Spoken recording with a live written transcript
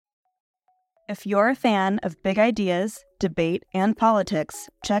If you're a fan of big ideas, debate, and politics,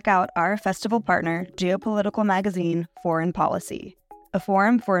 check out our festival partner, geopolitical magazine, Foreign Policy. A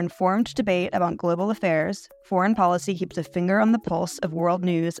forum for informed debate about global affairs, Foreign Policy keeps a finger on the pulse of world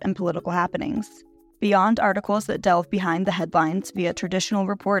news and political happenings. Beyond articles that delve behind the headlines via traditional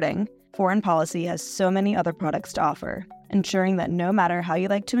reporting, Foreign Policy has so many other products to offer, ensuring that no matter how you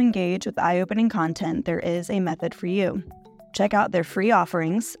like to engage with eye-opening content, there is a method for you. Check out their free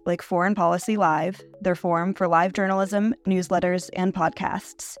offerings like Foreign Policy Live, their forum for live journalism, newsletters, and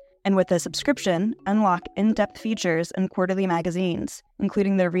podcasts. And with a subscription, unlock in-depth features and quarterly magazines,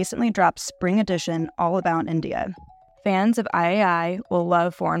 including their recently dropped spring edition all about India. Fans of IAI will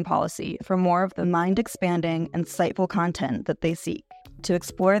love Foreign Policy for more of the mind-expanding, insightful content that they seek. To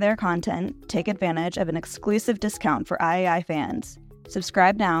explore their content, take advantage of an exclusive discount for IAI fans.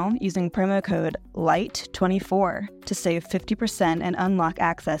 Subscribe now using promo code LIGHT24 to save 50% and unlock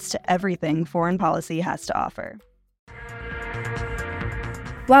access to everything Foreign Policy has to offer.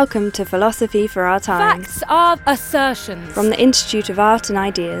 Welcome to Philosophy for Our Times. Facts are assertions. From the Institute of Art and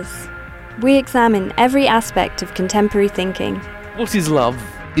Ideas. We examine every aspect of contemporary thinking. What is love?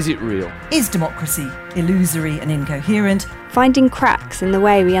 Is it real? Is democracy illusory and incoherent? Finding cracks in the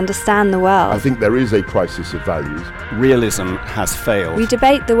way we understand the world. I think there is a crisis of values. Realism has failed. We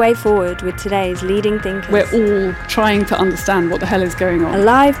debate the way forward with today's leading thinkers. We're all trying to understand what the hell is going on. A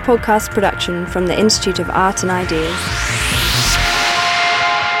live podcast production from the Institute of Art and Ideas.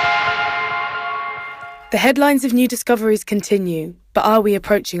 The headlines of new discoveries continue, but are we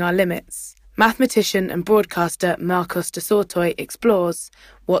approaching our limits? Mathematician and broadcaster Marcos de Sortoy explores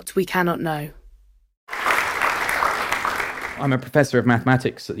what we cannot know. I'm a professor of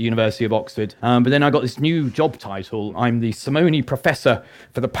mathematics at the University of Oxford, but then I got this new job title. I'm the Simone Professor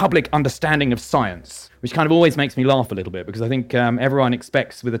for the Public Understanding of Science, which kind of always makes me laugh a little bit because I think everyone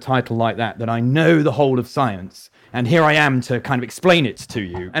expects with a title like that I know the whole of science. And here I am to kind of explain it to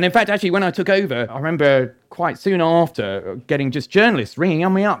you. And in fact, actually, when I took over, I remember quite soon after getting just journalists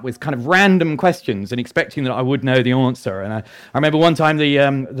ringing me up with kind of random questions and expecting that I would know the answer. And I remember one time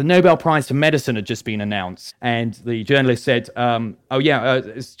the Nobel Prize for Medicine had just been announced. And the journalist said,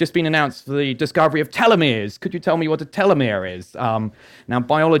 it's just been announced for the discovery of telomeres. Could you tell me what a telomere is? Now,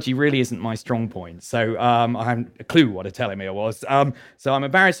 biology really isn't my strong point. So I haven't a clue what a telomere was. So I'm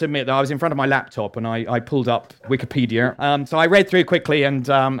embarrassed to admit that I was in front of my laptop and I pulled up Wikipedia. So I read through quickly and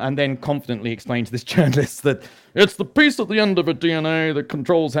then confidently explained to this journalist that it's the piece at the end of a DNA that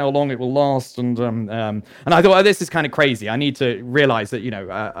controls how long it will last. And I thought, this is kind of crazy. I need to realize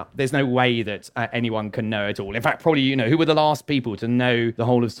that, there's no way that anyone can know it all. In fact, probably, who were the last people to know the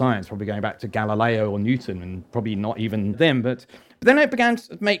whole of science? Probably going back to Galileo or Newton, and probably not even them. But then it began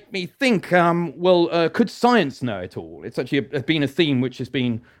to make me think, could science know it all? It's actually been a theme which has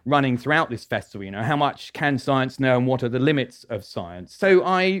been running throughout this festival. How much can science know and what are the limits of science? So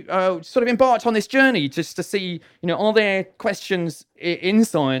I sort of embarked on this journey just to see, are there questions in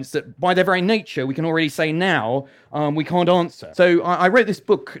science that by their very nature we can already say now we can't answer. So I wrote this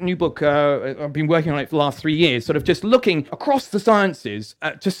new book, I've been working on it for the last 3 years, sort of just looking across the sciences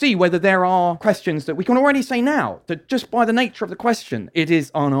to see whether there are questions that we can already say now, that just by the nature of the question, it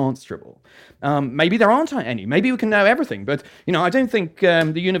is unanswerable. Maybe there aren't any. Maybe we can know everything. But, I don't think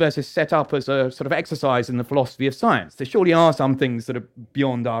the universe is set up as a sort of exercise in the philosophy of science. There surely are some things that are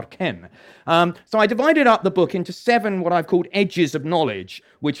beyond our ken. So I divided up the book into 7 what I've called edges of knowledge,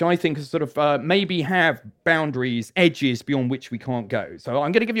 which I think is sort of maybe have boundaries, edges beyond which we can't go. So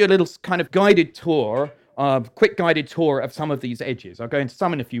I'm going to give you a little kind of quick guided tour of some of these edges. I'll go into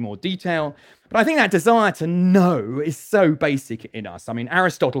some in a few more detail. But I think that desire to know is so basic in us. I mean,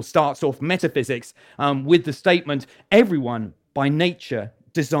 Aristotle starts off metaphysics with the statement, everyone by nature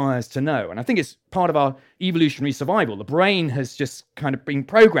desires to know. And I think it's part of our evolutionary survival. The brain has just kind of been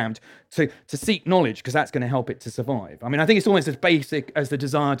programmed to seek knowledge because that's going to help it to survive. I mean, I think it's almost as basic as the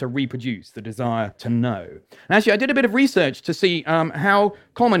desire to reproduce, the desire to know. And actually, I did a bit of research to see how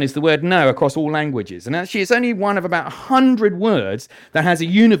common is the word know across all languages. And actually, it's only one of about 100 words that has a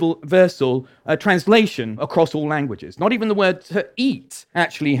universal translation across all languages. Not even the word to eat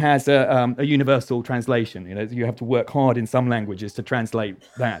actually has a universal translation. You have to work hard in some languages to translate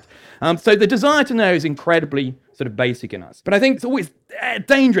that. So the desire to know is incredibly sort of basic in us. But I think it's always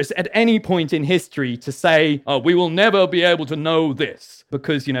dangerous at any point in history to say, oh, we will never be able to know this,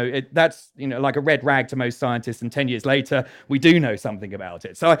 because, that's, like a red rag to most scientists, and 10 years later, we do know something about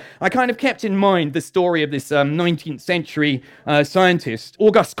it. So I kind of kept in mind the story of this 19th century scientist,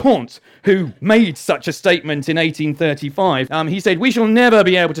 Auguste Comte, who made such a statement in 1835. He said, we shall never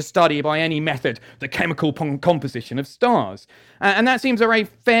be able to study by any method the chemical composition of stars. And that seems a very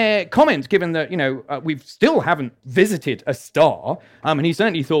fair comment, given that, we still haven't visited a star. And he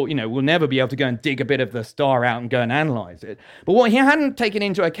certainly thought, we'll never be able to go and dig a bit of the star out and go and analyze it. But what he hadn't taken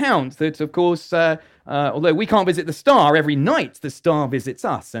into account that, of course, although we can't visit the star, every night the star visits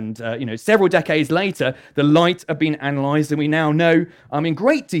us. And, several decades later, the light have been analysed, and we now know in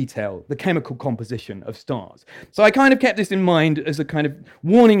great detail the chemical composition of stars. So I kind of kept this in mind as a kind of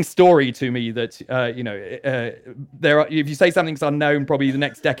warning story to me that, if you say something's unknown, probably the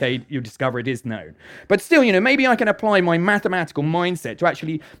next decade you'll discover it is known. But still, maybe I can apply my mathematical mindset to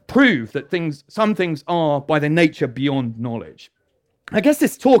actually prove that some things are by their nature beyond knowledge. I guess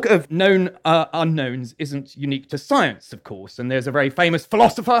this talk of known unknowns isn't unique to science, of course, and there's a very famous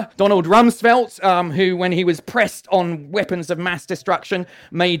philosopher, Donald Rumsfeld, who, when he was pressed on weapons of mass destruction,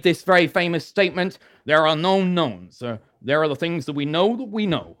 made this very famous statement: there are known knowns. There are the things that we know that we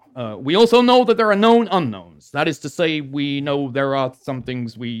know. We also know that there are known unknowns. That is to say, we know there are some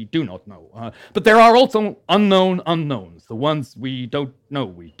things we do not know. But there are also unknown unknowns, the ones we don't know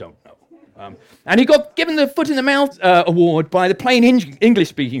we don't know. And he got given the Foot in the Mouth award by the Plain English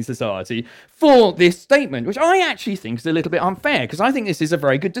Speaking Society for this statement, which I actually think is a little bit unfair, because I think this is a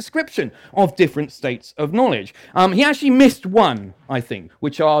very good description of different states of knowledge. He actually missed one, I think,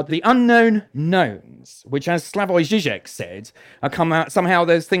 which are the unknown knowns, which, as Slavoj Žižek said, come out somehow.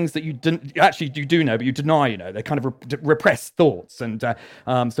 There's things that you do know, but you deny. They're kind of repressed thoughts and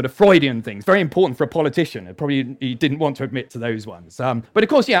sort of Freudian things. Very important for a politician. Probably he didn't want to admit to those ones. But of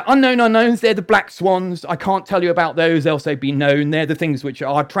course, unknown unknowns. They're the black swans. I can't tell you about those, else they'd be known. They're the things which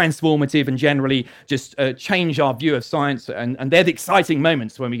are transformative and generally just change our view of science, and they're the exciting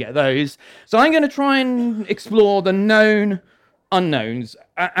moments when we get those. So I'm going to try and explore the known unknowns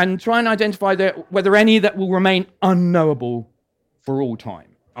and try and identify whether any that will remain unknowable for all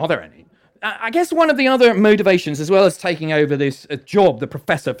time. Are there any? I guess one of the other motivations, as well as taking over this job, the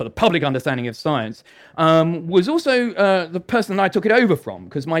professor for the public understanding of science, was also the person I took it over from,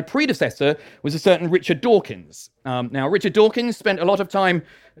 because my predecessor was a certain Richard Dawkins. Now, Richard Dawkins spent a lot of time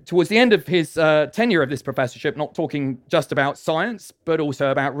towards the end of his tenure of this professorship not talking just about science, but also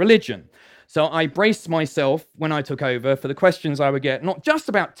about religion. So I braced myself when I took over for the questions I would get, not just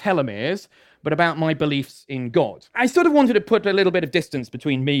about telomeres, but about my beliefs in God. I sort of wanted to put a little bit of distance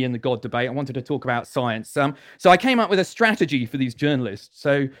between me and the God debate. I wanted to talk about science. So I came up with a strategy for these journalists.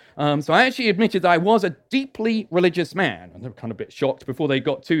 So I actually admitted that I was a deeply religious man. And they were kind of a bit shocked before they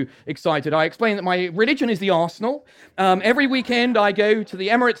got too excited. I explained that my religion is the Arsenal. Every weekend I go to the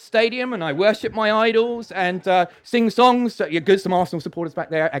Emirates Stadium and I worship my idols and sing songs. So you're good, some Arsenal supporters back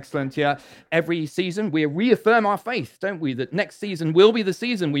there. Excellent, yeah. Every season we reaffirm our faith, don't we? That next season will be the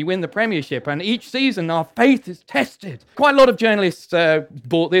season we win the Premiership. And each season, our faith is tested. Quite a lot of journalists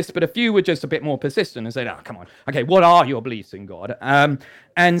bought this, but a few were just a bit more persistent and said, come on. Okay, what are your beliefs in God?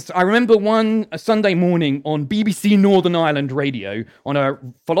 And I remember a Sunday morning on BBC Northern Ireland radio on a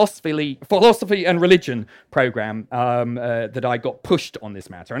philosophy and religion programme that I got pushed on this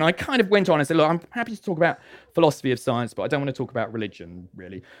matter. And I kind of went on and said, look, I'm happy to talk about philosophy of science, but I don't want to talk about religion,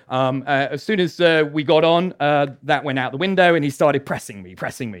 really. As soon as we got on, that went out the window and he started pressing me.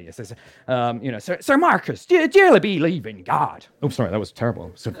 He says, Sir Marcus, do you really believe in God? Oh, sorry, that was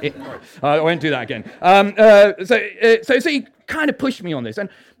terrible. I won't do that again. So he kind of pushed me on this. And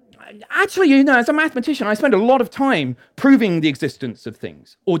actually, as a mathematician, I spend a lot of time proving the existence of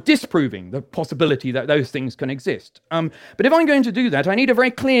things or disproving the possibility that those things can exist. But if I'm going to do that, I need a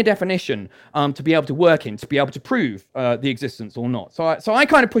very clear definition to be able to work in, to be able to prove the existence or not. So I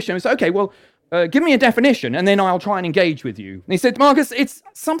kind of pushed him and said, okay, well, give me a definition and then I'll try and engage with you. And he said, Marcus, it's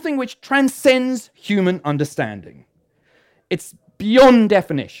something which transcends human understanding. It's beyond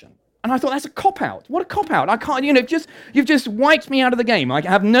definition. And I thought, that's a cop-out. What a cop-out. I can't, you've just wiped me out of the game. I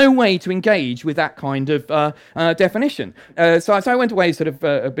have no way to engage with that kind of definition. So I went away sort of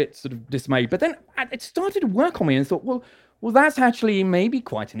a bit sort of dismayed. But then it started to work on me and thought, well, that's actually maybe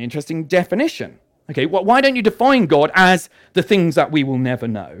quite an interesting definition. Okay, why don't you define God as the things that we will never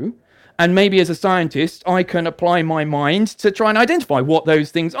know? And maybe as a scientist, I can apply my mind to try and identify what those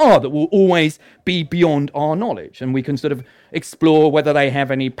things are that will always be beyond our knowledge. And we can sort of explore whether they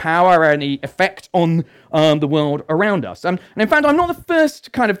have any power or any effect on the world around us. And in fact, I'm not the first to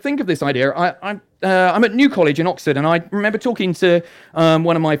kind of think of this idea. I I'm at New College in Oxford, and I remember talking to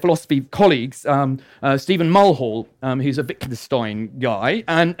one of my philosophy colleagues, Stephen Mulhall, who's a Wittgenstein guy,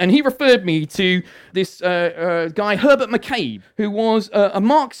 and he referred me to this guy, Herbert McCabe, who was a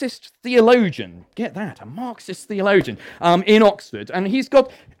Marxist theologian. Get that, a Marxist theologian in Oxford. And he's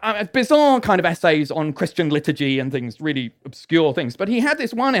got bizarre kind of essays on Christian liturgy and things, really obscure things. But he had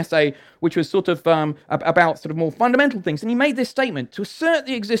this one essay which was sort of about sort of more fundamental things. And he made this statement: to assert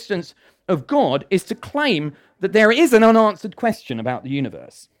the existence of God is to claim that there is an unanswered question about the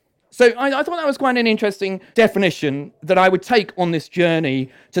universe. So I thought that was quite an interesting definition that I would take on this journey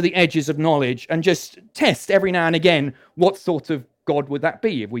to the edges of knowledge and just test every now and again what sort of God would that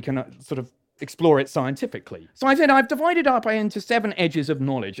be if we can sort of explore it scientifically. So I said I've divided up into 7 edges of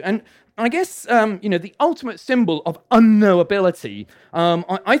knowledge, and I guess the ultimate symbol of unknowability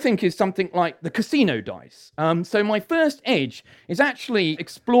I think is something like the casino dice. So my first edge is actually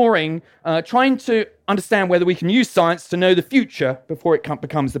exploring, trying to understand whether we can use science to know the future before it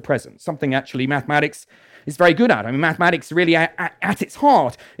becomes the present, something actually mathematics is very good at. I mean, mathematics really at its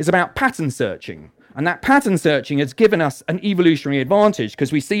heart is about pattern searching. And that pattern searching has given us an evolutionary advantage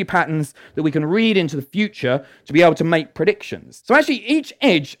because we see patterns that we can read into the future to be able to make predictions. So actually, each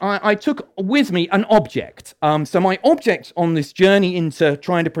edge, I took with me an object. So my object on this journey into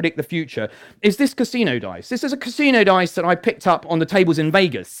trying to predict the future is this casino dice. This is a casino dice that I picked up on the tables in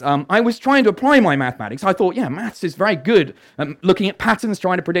Vegas. I was trying to apply my mathematics. I thought, maths is very good at looking at patterns,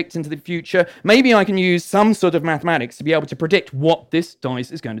 trying to predict into the future. Maybe I can use some sort of mathematics to be able to predict what this dice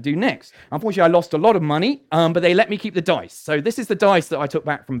is going to do next. Unfortunately, I lost a lot of money, but they let me keep the dice. So this is the dice that I took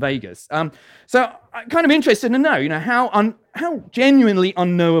back from Vegas. So I'm kind of interested to know, how genuinely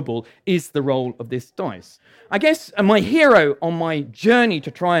unknowable is the role of this dice. I guess my hero on my journey to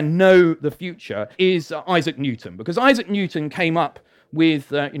try and know the future is Isaac Newton, because Isaac Newton came up with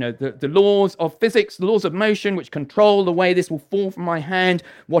the laws of physics, the laws of motion, which control the way this will fall from my hand,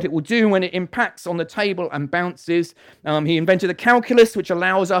 what it will do when it impacts on the table and bounces. He invented the calculus, which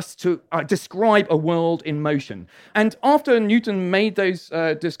allows us to describe a world in motion. And after Newton made those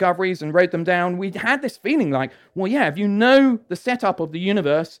discoveries and wrote them down, we had this feeling like, if you know the setup of the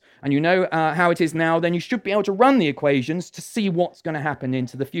universe and you know how it is now, then you should be able to run the equations to see what's going to happen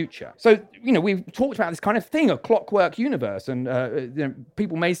into the future. So, we've talked about this kind of thing, a clockwork universe, and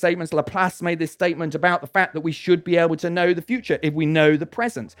people made statements. Laplace made this statement about the fact that we should be able to know the future if we know the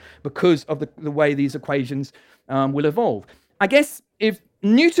present because of the way these equations will evolve. I guess if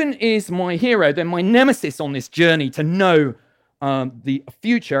Newton is my hero, then my nemesis on this journey to know the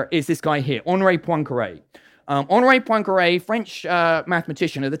future is this guy here, Henri Poincaré. Henri Poincaré, French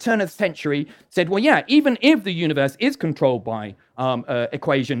mathematician at the turn of the century, said, even if the universe is controlled by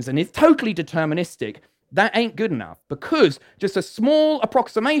equations and is totally deterministic, that ain't good enough, because just a small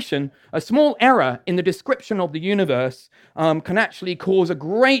approximation, a small error in the description of the universe can actually cause a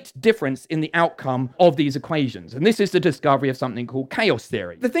great difference in the outcome of these equations. And this is the discovery of something called chaos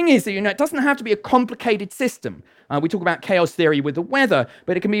theory. The thing is that, it doesn't have to be a complicated system. We talk about chaos theory with the weather,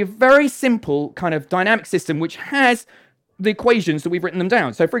 but it can be a very simple kind of dynamic system which has the equations that we've written them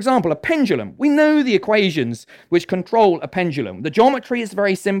down. So, for example, a pendulum. We know the equations which control a pendulum. The geometry is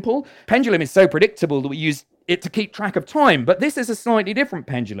very simple. Pendulum is so predictable that we use it to keep track of time, but this is a slightly different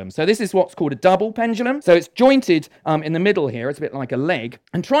pendulum. So this is what's called a double pendulum. So it's jointed in the middle here. It's a bit like a leg.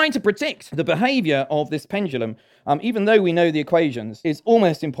 And trying to predict the behavior of this pendulum, even though we know the equations, is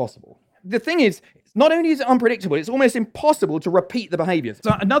almost impossible. The thing is, not only is it unpredictable, it's almost impossible to repeat the behaviors.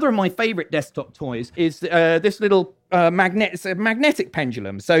 So another of my favorite desktop toys is this little it's a magnetic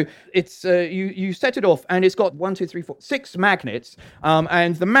pendulum. So it's you set it off, and it's got 6 magnets,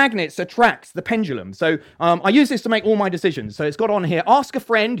 and the magnets attracts the pendulum. So I use this to make all my decisions. So it's got on here, ask a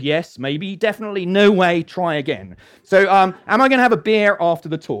friend, yes, maybe, definitely, no way, try again. So am I going to have a beer after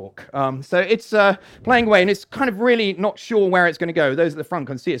the talk? So it's playing away, and it's kind of really not sure where it's going to go. Those at the front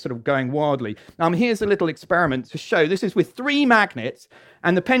can see it sort of going wildly. Here's a little experiment to show. This is with 3 magnets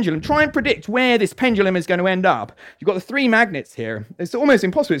and the pendulum. Try and predict where this pendulum is going to end up. You've got the 3 magnets here. It's almost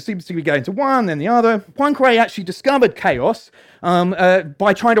impossible. It seems to be going to one, then the other. Poincaré actually discovered chaos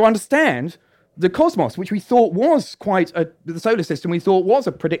by trying to understand the cosmos, which we thought was the solar system, we thought was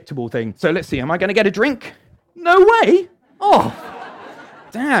a predictable thing. So let's see, am I going to get a drink? No way! Oh,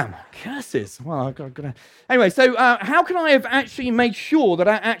 damn. Curses. Well, I've got to... Anyway, so how can I have actually made sure that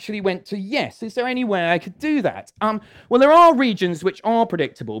I actually went to yes? Is there any way I could do that? Well, there are regions which are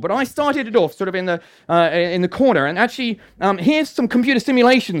predictable, but I started it off sort of in the corner, and actually, here's some computer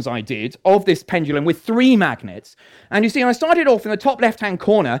simulations I did of this pendulum with 3 magnets. And you see, I started off in the top left-hand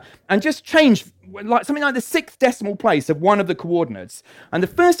corner and just changed like something like the 6th decimal place of one of the coordinates. And the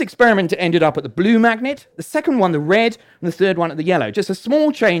first experiment ended up at the blue magnet, the second one the red, and the third one at the yellow. Just a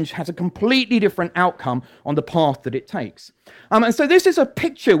small change has a completely different outcome on the path that it takes. And so this is a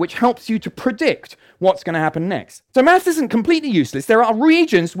picture which helps you to predict what's going to happen next. So maths isn't completely useless. There are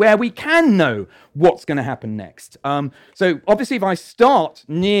regions where we can know what's going to happen next. So obviously if I start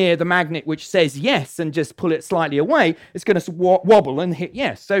near the magnet which says yes and just pull it slightly away, it's going to wobble and hit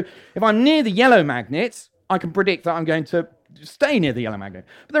yes. So if I'm near the yellow magnet, I can predict that I'm going to stay near the yellow magnet.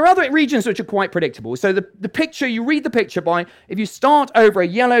 But there are other regions which are quite predictable. So the picture, you read the picture by, if you start over a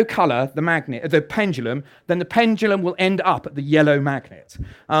yellow colour, the magnet, the pendulum, then the pendulum will end up at the yellow magnet.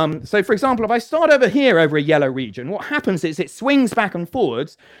 So for example, if I start over here over a yellow region, what happens is it swings back and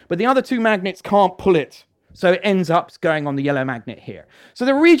forwards, but the other two magnets can't pull it. So it ends up going on the yellow magnet here. So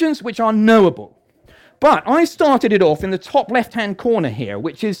there are regions which are knowable. But I started it off in the top left-hand corner here,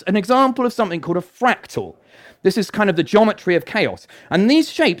 which is an example of something called a fractal. This is kind of the geometry of chaos. And these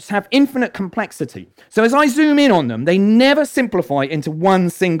shapes have infinite complexity. So as I zoom in on them, they never simplify into one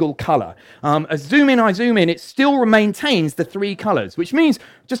single color. As I zoom in, it still maintains the 3 colors, which means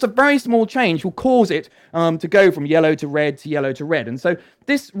just a very small change will cause it to go from yellow to red to yellow to red. And so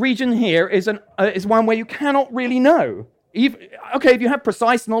this region here is one where you cannot really know. If you have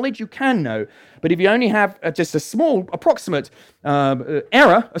precise knowledge, you can know. But if you only have just a small approximate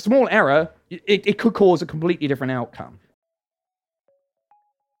error, it could cause a completely different outcome.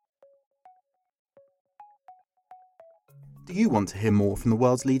 Do you want to hear more from the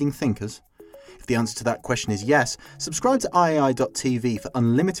world's leading thinkers? If the answer to that question is yes, subscribe to iai.tv for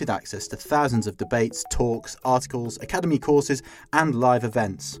unlimited access to thousands of debates, talks, articles, academy courses, and live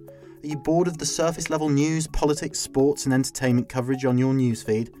events. Are you bored of the surface-level news, politics, sports and entertainment coverage on your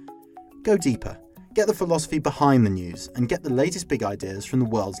newsfeed? Go deeper, get the philosophy behind the news, and get the latest big ideas from the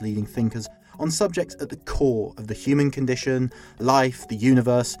world's leading thinkers on subjects at the core of the human condition, life, the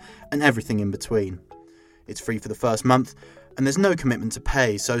universe, and everything in between. It's free for the first month, and there's no commitment to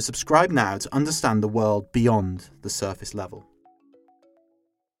pay, so subscribe now to understand the world beyond the surface level.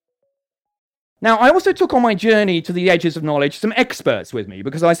 Now, I also took on my journey to the edges of knowledge some experts with me,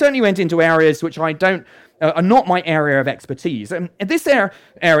 because I certainly went into areas which are not my area of expertise. In this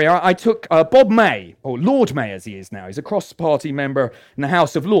area, I took Bob May, or Lord May as he is now. He's a cross-party member in the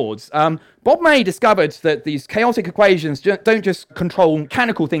House of Lords. Bob May discovered that these chaotic equations don't just control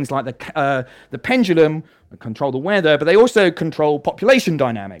mechanical things like the pendulum, control the weather, but they also control population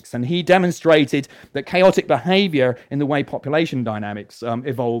dynamics. And he demonstrated that chaotic behavior in the way population dynamics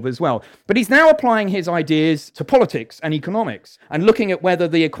evolve as well. But he's now applying his ideas to politics and economics and looking at whether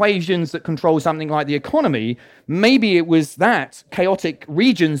the equations that control something like the economy, maybe it was that chaotic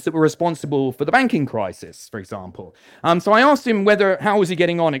regions that were responsible for the banking crisis, for example. So I asked him how was he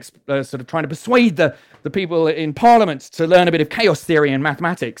getting on sort of trying to persuade the people in Parliament to learn a bit of chaos theory and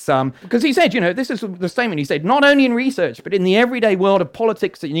mathematics. Because he said, this is the statement. He said, not only in research, but in the everyday world of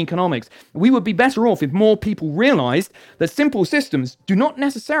politics and economics, we would be better off if more people realized that simple systems do not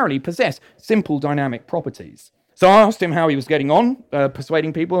necessarily possess simple dynamic properties. So I asked him how he was getting on,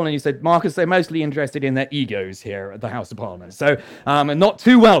 persuading people, and he said, Marcus, they're mostly interested in their egos here at the House of Parliament. So, and not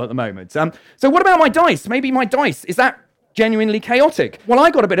too well at the moment. So what about my dice? Maybe my dice, is that genuinely chaotic? Well, I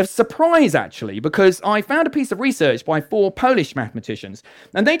got a bit of surprise, actually, because I found a piece of research by 4 Polish mathematicians,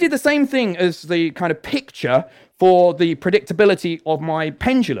 and they did the same thing as the kind of picture for the predictability of my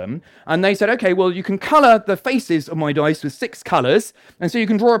pendulum. And they said, okay, well, you can colour the faces of my dice with 6 colours, and so you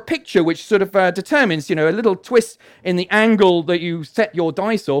can draw a picture which sort of determines, a little twist in the angle that you set your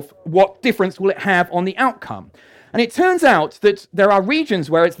dice off, what difference will it have on the outcome? And it turns out that there are regions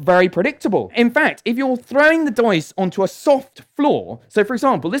where it's very predictable. In fact, if you're throwing the dice onto a soft floor, so for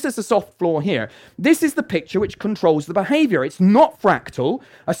example, this is the soft floor here, this is the picture which controls the behavior. It's not fractal.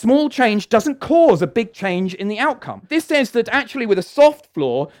 A small change doesn't cause a big change in the outcome. This says that actually with a soft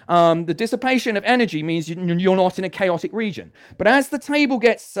floor, the dissipation of energy means you're not in a chaotic region. But as the table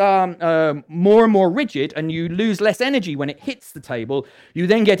gets more and more rigid and you lose less energy when it hits the table, you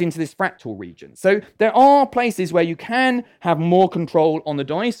then get into this fractal region. So there are places where you can have more control on the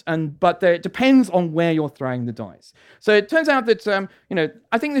dice, but it depends on where you're throwing the dice. So it turns out that,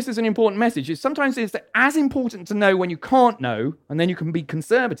 I think this is an important message. Sometimes it's as important to know when you can't know, and then you can be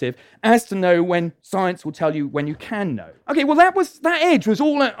conservative, as to know when science will tell you when you can know. Okay, well, that edge was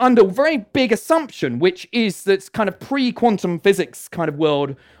all under a very big assumption, which is this kind of pre-quantum physics kind of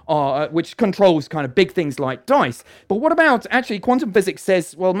world which controls kind of big things like dice. But what about actually quantum physics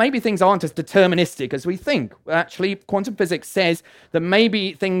says, well, maybe things aren't as deterministic as we think. Actually, quantum physics says that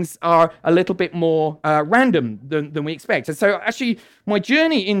maybe things are a little bit more random than we expect. And so actually, my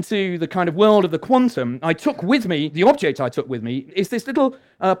journey into the kind of world of the quantum, the object I took with me, is this little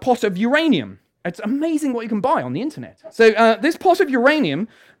pot of uranium. It's amazing what you can buy on the internet. So this pot of uranium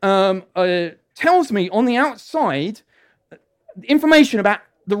tells me on the outside information about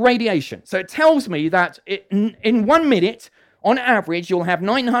the radiation. So it tells me that in 1 minute, on average, you'll have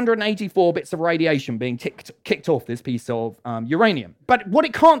 984 bits of radiation being kicked off this piece of uranium. But what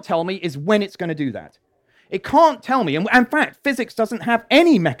it can't tell me is when it's going to do that. It can't tell me, and in fact, physics doesn't have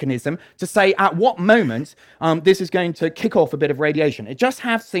any mechanism to say at what moment this is going to kick off a bit of radiation. It just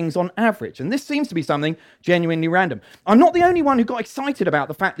has things on average, and this seems to be something genuinely random. I'm not the only one who got excited about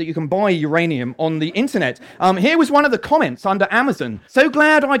the fact that you can buy uranium on the internet. Here was one of the comments under Amazon. So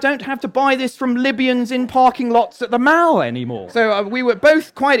glad I don't have to buy this from Libyans in parking lots at the Mall anymore. So we were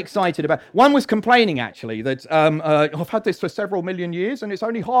both quite excited about. One was complaining actually that I've had this for several million years and it's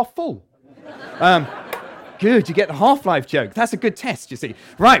only half full. Good, you get the Half-Life joke. That's a good test, you see.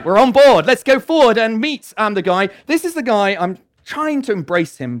 Right, we're on board. Let's go forward and meet the guy. This is the guy, I'm trying to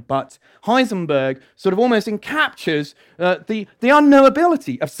embrace him, but Heisenberg sort of almost encaptures the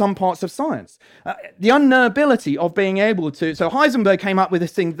unknowability of some parts of science. The unknowability of being able to... So Heisenberg came up with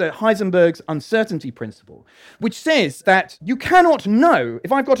this thing, the Heisenberg's uncertainty principle, which says that you cannot know,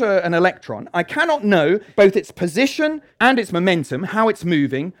 if I've got an electron, I cannot know both its position and its momentum, how it's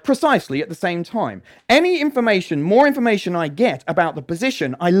moving, precisely at the same time. Any information, more information I get about the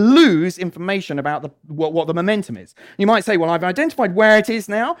position, I lose information about what the momentum is. You might say, well, I've identified where it is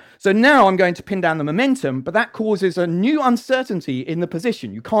now, so now I'm going to pin down the momentum, but that causes a new uncertainty in the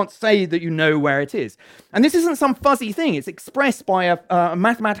position. You can't say that you know where it is. And this isn't some fuzzy thing. It's expressed by a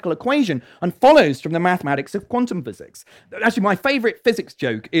mathematical equation and follows from the mathematics of quantum physics. Actually, my favorite physics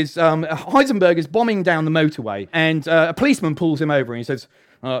joke is Heisenberg is bombing down the motorway, and a policeman pulls him over and he says,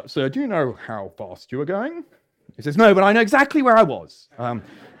 sir, do you know how fast you were going? He says, no, but I know exactly where I was.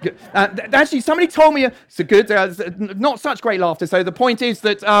 Actually, somebody told me, not such great laughter, so the point is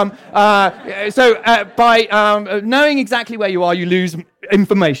that by knowing exactly where you are, you lose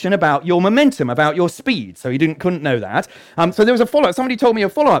information about your momentum, about your speed, so he couldn't know that. So there was a follow-up, somebody told me a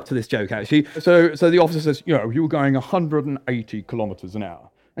follow-up to this joke, actually. So the officer says, you were going 180 kilometers an hour.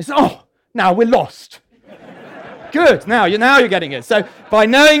 I said, oh, now we're lost. Good, now you're getting it. So by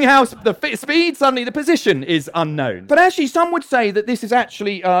knowing how the speed, suddenly the position is unknown. But actually, some would say that this is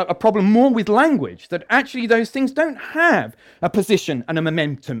actually a problem more with language, that actually those things don't have a position and a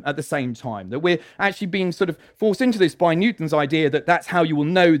momentum at the same time, that we're actually being sort of forced into this by Newton's idea that that's how you will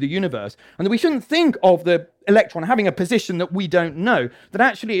know the universe, and that we shouldn't think of the electron having a position that we don't know, that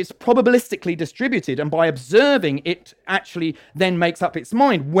actually it's probabilistically distributed, and by observing it actually then makes up its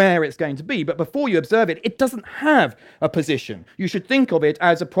mind where it's going to be. But before you observe it, it doesn't have a position. You should think of it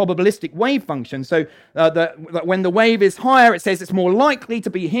as a probabilistic wave function. So that when the wave is higher, it says it's more likely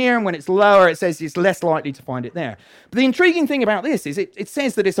to be here, and when it's lower, it says it's less likely to find it there. But the intriguing thing about this is it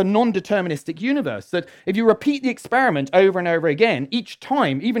says that it's a non-deterministic universe, that if you repeat the experiment over and over again, each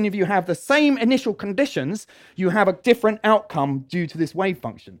time, even if you have the same initial conditions, you have a different outcome due to this wave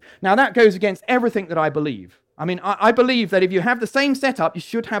function. Now, that goes against everything that I believe. I mean, I believe that if you have the same setup, you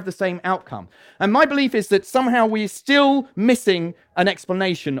should have the same outcome. And my belief is that somehow we're still missing an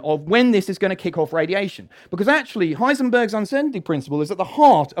explanation of when this is going to kick off radiation. Because actually, Heisenberg's uncertainty principle is at the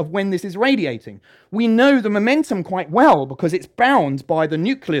heart of when this is radiating. We know the momentum quite well because it's bound by the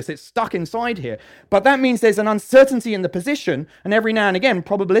nucleus, it's stuck inside here. But that means there's an uncertainty in the position, and every now and again,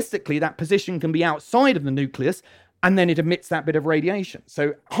 probabilistically, that position can be outside of the nucleus, and then it emits that bit of radiation.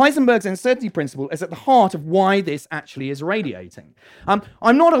 So Heisenberg's uncertainty principle is at the heart of why this actually is radiating.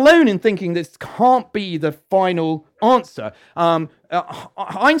 I'm not alone in thinking this can't be the final answer.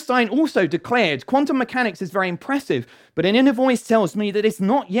 Einstein also declared quantum mechanics is very impressive, but an inner voice tells me that it's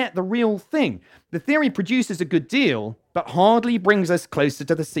not yet the real thing. The theory produces a good deal, but hardly brings us closer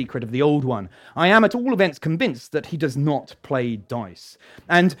to the secret of the old one. I am at all events convinced that he does not play dice.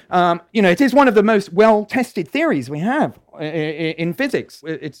 And, it is one of the most well-tested theories we have in physics.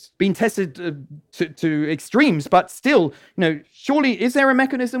 It's been tested to extremes, but still, surely is there a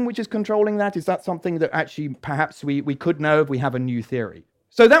mechanism which is controlling that? Is that something that actually perhaps we could know if we have a new theory?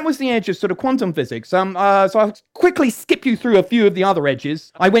 So that was the edge of sort of quantum physics. So I'll quickly skip you through a few of the other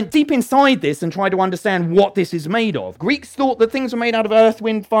edges. I went deep inside this and tried to understand what this is made of. Greeks thought that things were made out of earth,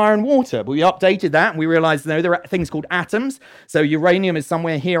 wind, fire, and water. But we updated that and we realized, no, there are things called atoms. So uranium is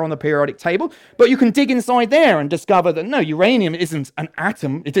somewhere here on the periodic table. But you can dig inside there and discover that, no, uranium isn't an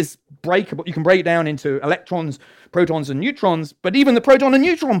atom. It is breakable. You can break it down into electrons, protons, and neutrons. But even the proton and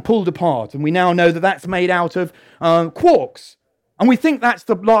neutron pulled apart. And we now know that that's made out of quarks. And we think that's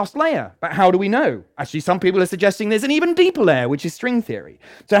the last layer, but how do we know? Actually, some people are suggesting there's an even deeper layer, which is string theory.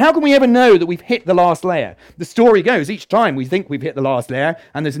 So how can we ever know that we've hit the last layer? The story goes, each time we think we've hit the last layer,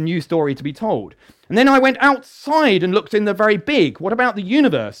 and there's a new story to be told. And then I went outside and looked in the very big. What about the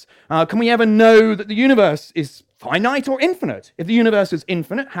universe? Can we ever know that the universe is finite or infinite? If the universe is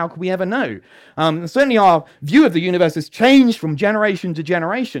infinite, how could we ever know? Certainly our view of the universe has changed from generation to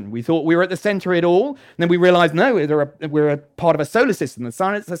generation. We thought we were at the center of it all, and then we realized, no, we're a part of a solar system. The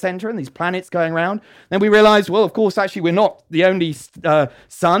sun is the center, and these planets going around. Then we realized, well, of course, actually, we're not the only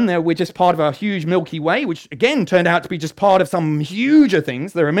sun. We're just part of a huge Milky Way, which, again, turned out to be just part of some huger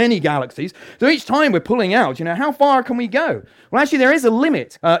things. There are many galaxies. So each time we're pulling out, how far can we go? Well, actually, there is a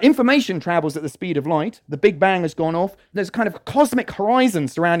limit. Information travels at the speed of light. The Big Bang has gone off. There's a kind of cosmic horizon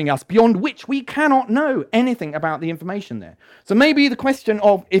surrounding us beyond which we cannot know anything about the information there. So maybe the question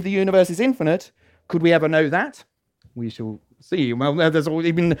of if the universe is infinite, could we ever know that? We shall see. Well,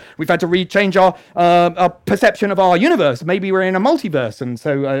 we've had to change our perception of our universe. Maybe we're in a multiverse, and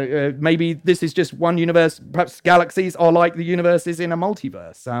so maybe this is just one universe. Perhaps galaxies are like the universe is in a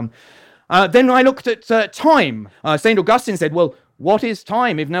multiverse. Then I looked at time. St. Augustine said, well, what is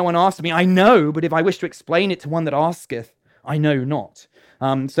time? If no one asks me, I know, but if I wish to explain it to one that asketh, I know not.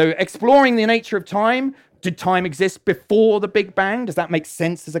 So exploring the nature of time. Did time exist before the Big Bang? Does that make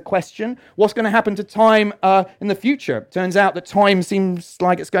sense as a question? What's going to happen to time in the future? It turns out that time seems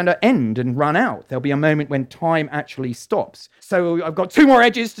like it's going to end and run out. There'll be a moment when time actually stops. So I've got two more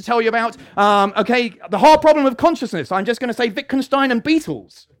edges to tell you about. The hard problem of consciousness. I'm just going to say Wittgenstein and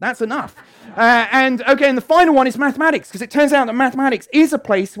Beatles. That's enough. And the final one is mathematics, because it turns out that mathematics is a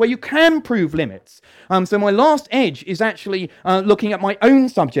place where you can prove limits. So my last edge is actually looking at my own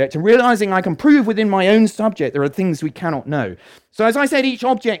subject and realizing I can prove within my own subject there are things we cannot know. So as I said, each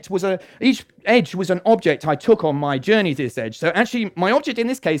edge was an object I took on my journey to this edge. So actually, my object in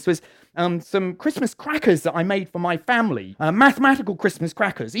this case was some Christmas crackers that I made for my family. Mathematical Christmas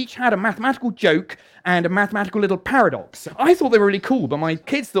crackers. Each had a mathematical joke and a mathematical little paradox. I thought they were really cool, but my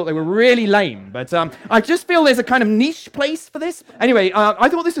kids thought they were really lame. But I just feel there's a kind of niche place for this. Anyway, I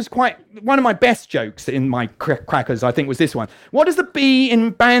thought this was quite one of my best jokes in my crackers, I think, was this one. What does the B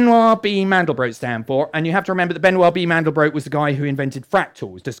in Benoit B. Mandelbrot stand for? And you have to remember that Benoit B. Mandelbrot was the guy who invented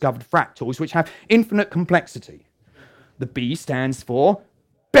fractals, discovered fractals, which have infinite complexity. The B stands for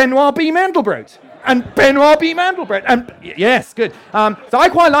Benoit B. Mandelbrot. And Benoit B. Mandelbrot. And yes, good. So I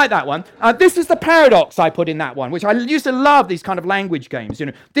quite like that one. This is the paradox I put in that one, which I used to love these kind of language games.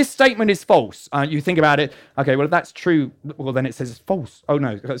 This statement is false. You think about it. Okay, well, if that's true, well, then it says it's false. Oh,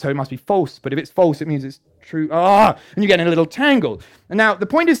 no. So it must be false. But if it's false, it means it's true. And you get in a little tangle. And now, the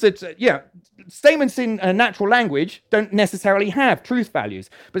point is that, statements in natural language don't necessarily have truth values.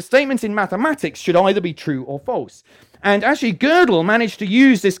 But statements in mathematics should either be true or false. And actually, Gödel managed to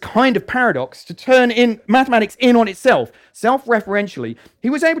use this kind of paradox to turn in mathematics in on itself, self-referentially.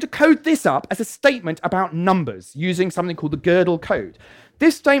 He was able to code this up as a statement about numbers using something called the Gödel code.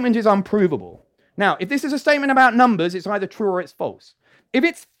 This statement is unprovable. Now, if this is a statement about numbers, it's either true or it's false. If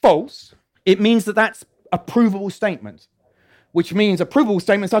it's false, it means that that's a provable statement, which means provable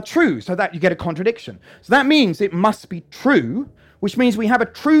statements are true, so that you get a contradiction. So that means it must be true, which means we have a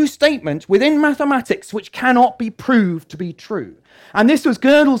true statement within mathematics which cannot be proved to be true. And this was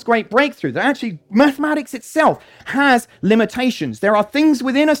Gödel's great breakthrough, that actually mathematics itself has limitations. There are things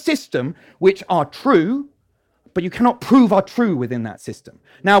within a system which are true, but you cannot prove are true within that system.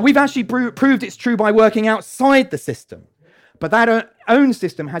 Now, we've actually proved it's true by working outside the system. But that own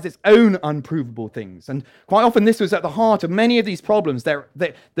system has its own unprovable things. And quite often this was at the heart of many of these problems. That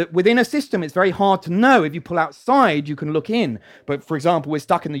within a system, it's very hard to know. If you pull outside, you can look in. But for example, we're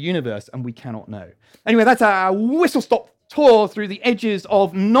stuck in the universe and we cannot know. Anyway, that's our whistle-stop tour through the edges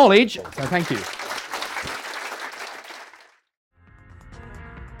of knowledge. So thank you.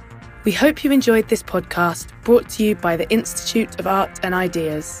 We hope you enjoyed this podcast brought to you by the Institute of Art and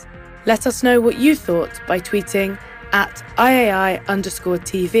Ideas. Let us know what you thought by tweeting at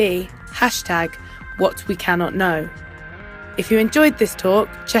IAI_TV, #WhatWeCannotKnow. If you enjoyed this talk,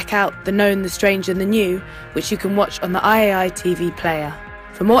 check out The Known, the Strange and the New, which you can watch on the IAI TV player.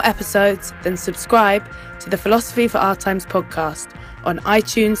 For more episodes, then subscribe to the Philosophy for Our Times podcast on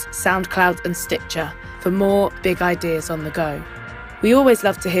iTunes, SoundCloud and Stitcher for more big ideas on the go. We always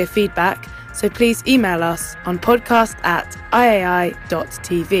love to hear feedback, so please email us on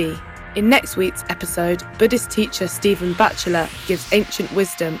podcast@iai.tv. In next week's episode, Buddhist teacher Stephen Batchelor gives ancient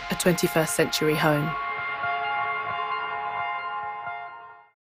wisdom a 21st century home.